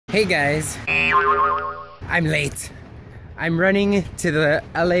Hey guys, I'm late. I'm running to the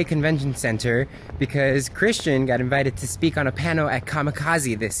LA Convention Center because Christian got invited to speak on a panel at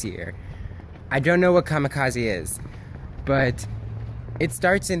Comikaze this year. I don't know what Comikaze is, but it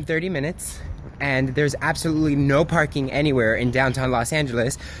starts in 30 minutes and there's absolutely no parking anywhere in downtown Los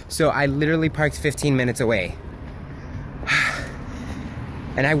Angeles, so I literally parked 15 minutes away.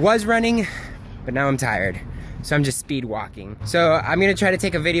 And I was running, but now I'm tired. So I'm just speed walking. So I'm gonna try to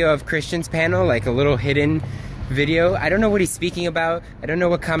take a video of Christian's panel, like a little hidden video. I don't know what he's speaking about. I don't know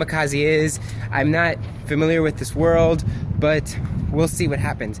what Comikaze is. I'm not familiar with this world, but we'll see what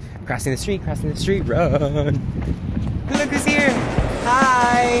happens. Crossing the street, run. Look who's here.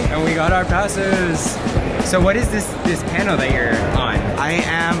 Hi. And we got our passes. So what is this panel that you're on? I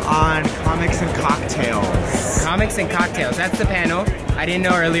am on Comics and Cocktails. Comics and Cocktails, that's the panel. I didn't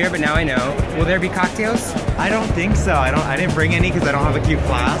know earlier, but now I know. Will there be cocktails? I don't think so. I didn't bring any because I don't have a cute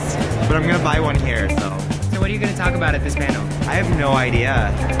flask, but I'm gonna buy one here, so. So what are you gonna talk about at this panel? I have no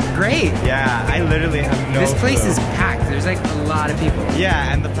idea. Great. Yeah, I literally have no This place clue. is packed. There's like a lot of people.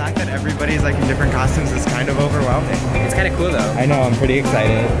 Yeah, and the fact that everybody's like in different costumes is kind of overwhelming. It's kind of cool though. I know, I'm pretty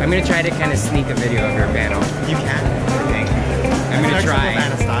excited. I'm gonna try to kind of sneak a video of your panel. You can, I think. I'm gonna try.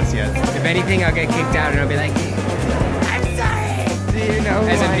 Anastasia's. If anything, I'll get kicked out and I'll be like, I'm sorry. Do you know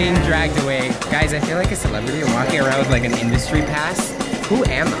as I'm being dragged away. Guys, I feel like a celebrity. I'm walking around with like an industry pass. Who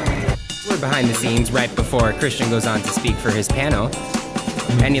am I? We're behind the scenes right before Christian goes on to speak for his panel.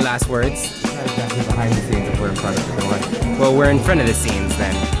 Any last words? Not exactly behind the scenes if we're in front of the one. Well, we're in front of the scenes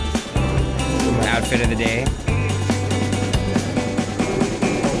then. Outfit of the day.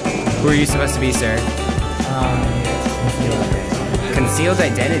 Who are you supposed to be, sir? Concealed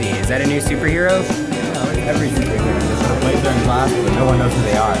identity. Is that a new superhero? No, it's every superhero. Just put a blazer and glasses, but no one knows who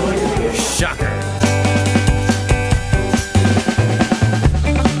they are. Shocker.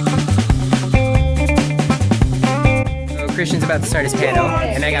 So Christian's about to start his panel,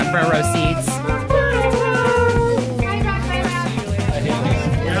 and I got front row seats.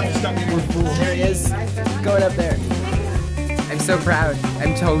 There he is, going up there. I'm so proud.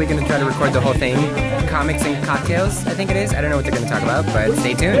 I'm totally gonna try to record the whole thing. Comics and Cocktails, I think it is. I don't know what they're gonna talk about, but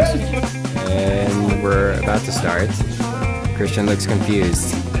stay tuned. And we're about to start. Christian looks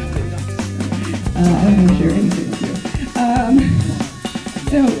confused. I'm not sure anything to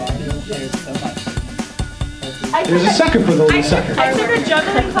There's a sucker for the little sucker. I took a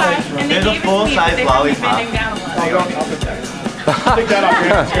juggling class and they There's a gave it to me, full-size but they lollipop. had me bending down a lot. Take that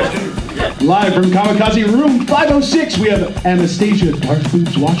off. Live from Comikaze Room 506, we have Anastasia Dark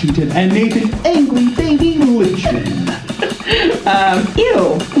Boobs Washington and Nathan Angry Baby Richmond.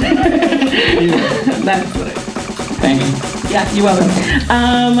 Ew. That's what it is. Thanks. Yeah, you're welcome.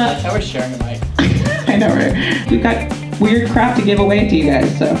 That's how we're sharing a mic. I know, right? We've got weird crap to give away to you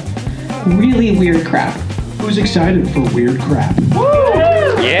guys, so really weird crap. Who's excited for weird crap?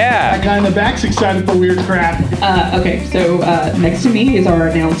 Yeah! That guy in the back's excited for weird crap. Okay, so next to me is our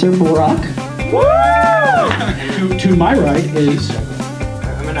announcer, Barack. To my right is...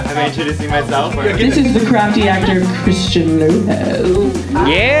 Am I introducing myself? Or? This is the crafty actor, Christian Lopez.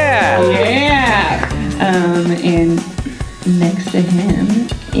 Yeah! Yeah! And next to him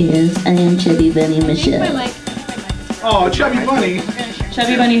is I am Chubby Bunny Michelle. Oh, Chubby Bunny.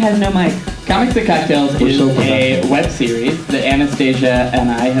 Chubby Bunny has no mic. Comics and Cocktails is so a web series that Anastasia and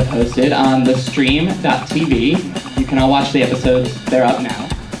I have hosted on the stream.tv. You can all watch the episodes. They're up now.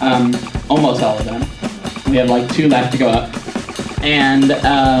 Almost all of them. We have like 2 left to go up. And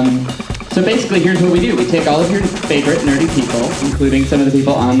so basically here's what we do. We take all of your favorite nerdy people, including some of the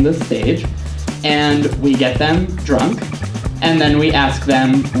people on the stage, and we get them drunk. And then we ask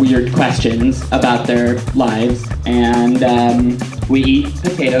them weird questions about their lives, and we eat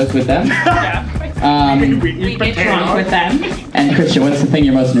potatoes with them. We get drunk with them. And Christian, what's the thing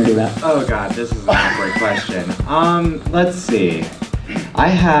you're most nerdy about? Oh god, this is an awkward question. Let's see. I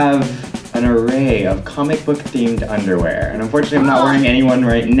have an array of comic book themed underwear, and unfortunately I'm not wearing any one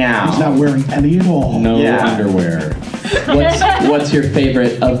right now. He's not wearing any at all. No Yeah. underwear. What's your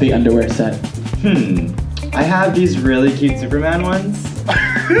favorite of the underwear set? I have these really cute Superman ones.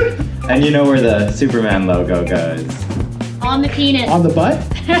 And you know where the Superman logo goes. On the penis. On the butt?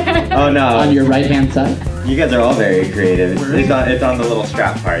 Oh no. On your right hand side? You guys are all very creative. It's on the little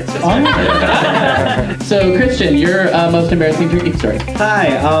strap parts. So Christian, your most embarrassing drinking story.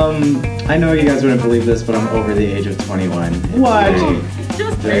 Hi, I know you guys wouldn't believe this, but I'm over the age of 21. It's What?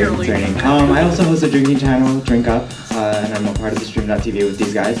 Very concerning. I also host a drinking channel, Drink Up, and I'm a part of the Stream.tv with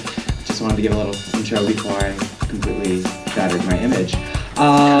these guys. Just wanted to give a little intro before I completely shattered my image.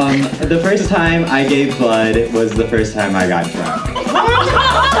 The first time I gave blood was the first time I got drunk.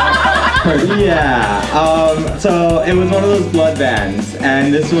 Yeah. So it was one of those blood bands,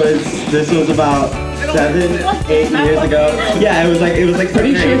 and this was about 7, 8 years ago. Yeah, it was like Pretty 7 or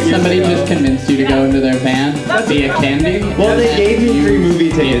 8 sure years somebody ago. just convinced you to go into their band via candy. Well, they gave me free movie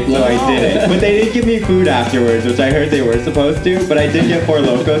tickets, so I did it. But they didn't give me food afterwards, which I heard they were supposed to. But I did get Four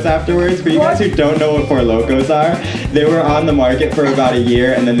Locos afterwards. For you guys who don't know what Four Locos are, they were on the market for about a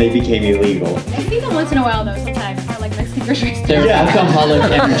year, and then they became illegal. I see them once in a while though, sometimes. Or like Mexican grocery store. They're Yeah. alcoholic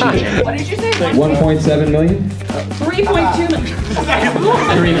energy drinks. What did you say? 1.7 million? 3.2 million.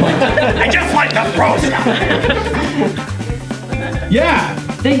 3.2. I just like the pros. Yeah.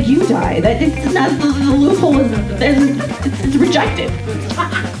 Then you die. That it's not the loophole is it's rejected.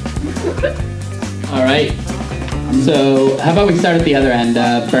 All right. So how about we start at the other end?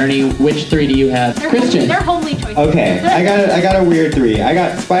 Bernie, which 3 do you have? Christian. They're homely choices. Okay, I got a weird 3. I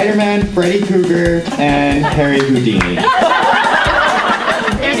got Spider-Man, Freddy Krueger, and Harry Houdini.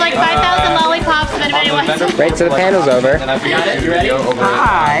 There's like 5,000 lollipops if anybody wants. Right, so the panel's over. You ready?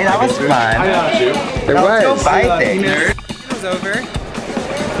 Hi, that was fun. There Let's go was. buy things. Panel's over,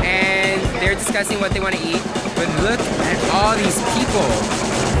 and they're discussing what they want to eat. But look at all these people.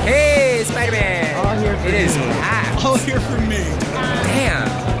 Hey, Spider-Man! All here for It is packed. All here for me. Damn.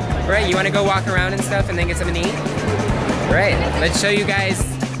 Right, you want to go walk around and stuff and then get something to eat? Right, let's show you guys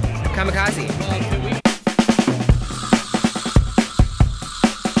Comikaze.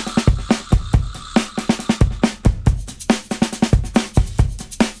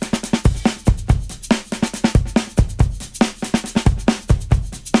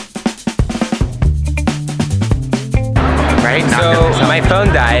 Right, so my phone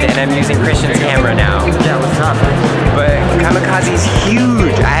died and I'm using Christian's camera now. Yeah, what's up? But Comikaze's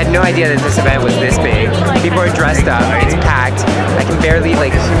huge. I had no idea that this event was this big. People are dressed up, it's packed. I can barely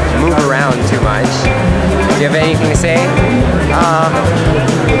like move around too much. Do you have anything to say?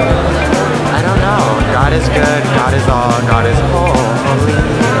 I don't know. God is good, God is all, God is holy.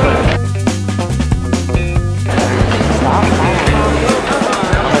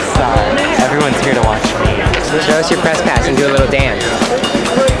 I'm a star. Everyone's here to watch me. Show us your press pass and do a little dance.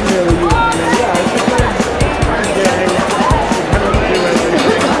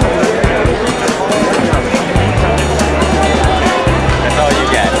 That's all you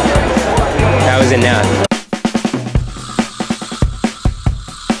get. That was enough.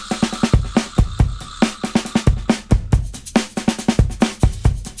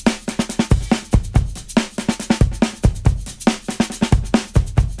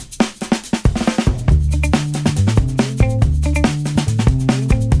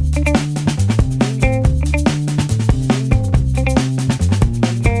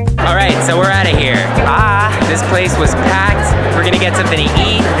 So we're out of here. This place was packed. We're gonna get something to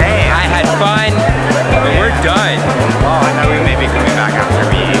eat. I had fun, but we're done. Oh, I thought we may be coming back after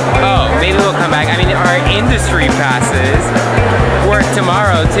we eat. Oh, maybe we'll come back. I mean, our industry passes work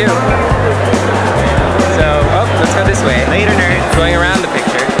tomorrow too. So, let's go this way. Later, nerds. Going around the